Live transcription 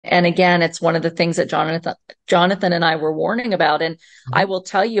And again, it's one of the things that Jonathan and I were warning about. And I will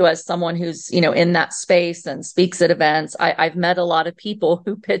tell you, as someone who's, in that space and speaks at events, I've met a lot of people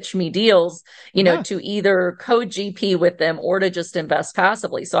who pitch me deals, to either co-GP with them or to just invest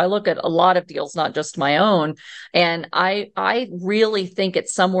passively. So I look at a lot of deals, not just my own. And I really think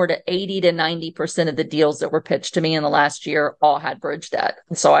it's somewhere to 80 to 90% of the deals that were pitched to me in the last year all had bridge debt.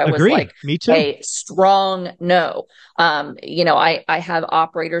 And so I was like, Me too. a strong no. I have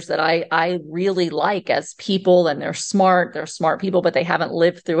operators that I really like as people, and they're smart people, but they haven't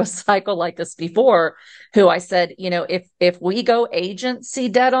lived through a cycle like this before, who I said, if we go agency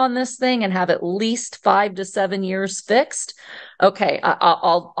debt on this thing and have at least 5 to 7 years fixed, okay,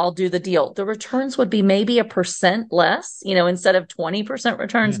 I'll do the deal. The returns would be maybe 1% less, instead of 20%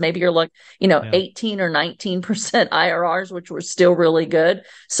 returns, maybe you're like, 18 or 19% IRRs, which were still really good.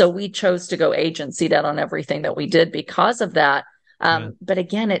 So we chose to go agency debt on everything that we did because of that. But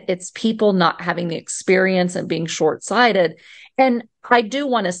again, it's people not having the experience and being short-sighted. And I do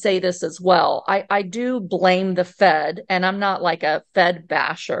want to say this as well. I do blame the Fed, and I'm not like a Fed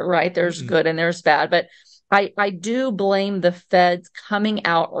basher, right? There's good and there's bad, but I do blame the Feds coming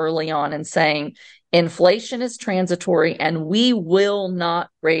out early on and saying inflation is transitory and we will not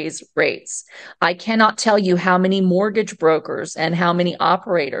raise rates. I cannot tell you how many mortgage brokers and how many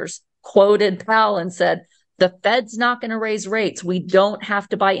operators quoted Powell and said, the Fed's not going to raise rates. We don't have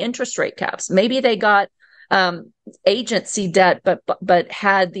to buy interest rate caps. Maybe they got agency debt, but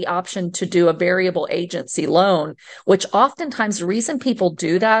had the option to do a variable agency loan, which oftentimes the reason people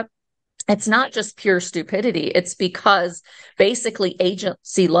do that, it's not just pure stupidity. It's because basically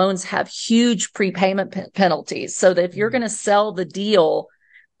agency loans have huge prepayment penalties. So that if you're going to sell the deal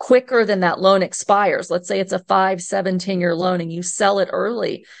quicker than that loan expires, let's say it's a 5, 7, 10-year loan and you sell it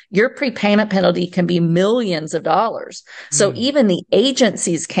early, your prepayment penalty can be millions of dollars. So even the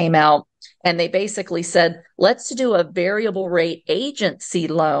agencies came out and they basically said, let's do a variable rate agency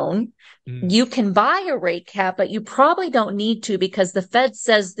loan. You can buy a rate cap, but you probably don't need to because the Fed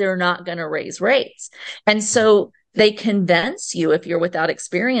says they're not going to raise rates. And so they convince you, if you're without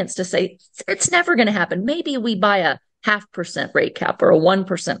experience, to say it's never going to happen. Maybe we buy a 0.5% rate cap or a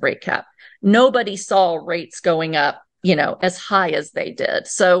 1% rate cap. Nobody saw rates going up, as high as they did.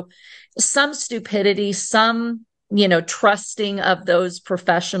 So some stupidity, some trusting of those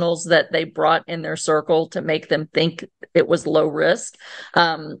professionals that they brought in their circle to make them think it was low risk.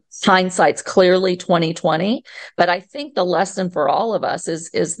 Hindsight's clearly 2020, but I think the lesson for all of us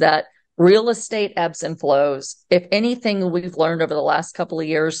is that real estate ebbs and flows. If anything we've learned over the last couple of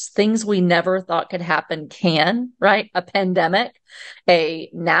years, things we never thought could happen can, right? A pandemic, a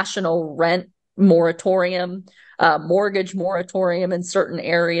national rent moratorium, mortgage moratorium in certain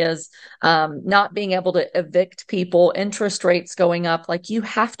areas, not being able to evict people, interest rates going up. Like, you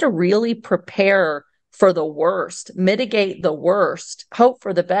have to really prepare for the worst, mitigate the worst, hope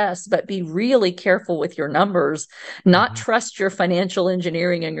for the best, but be really careful with your numbers, not trust your financial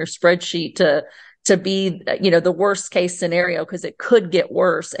engineering and your spreadsheet to be, the worst case scenario, because it could get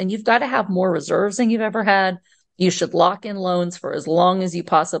worse. And you've got to have more reserves than you've ever had. You should lock in loans for as long as you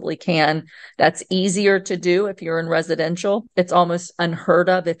possibly can. That's easier to do if you're in residential. It's almost unheard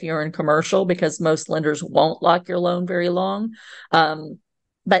of if you're in commercial, because most lenders won't lock your loan very long.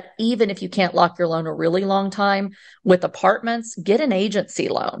 But even if you can't lock your loan a really long time, with apartments, get an agency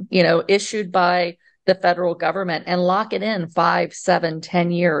loan, issued by the federal government, and lock it in 5, 7,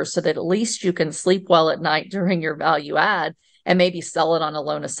 10 years so that at least you can sleep well at night during your value add, and maybe sell it on a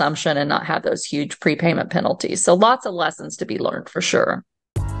loan assumption and not have those huge prepayment penalties. So lots of lessons to be learned for sure.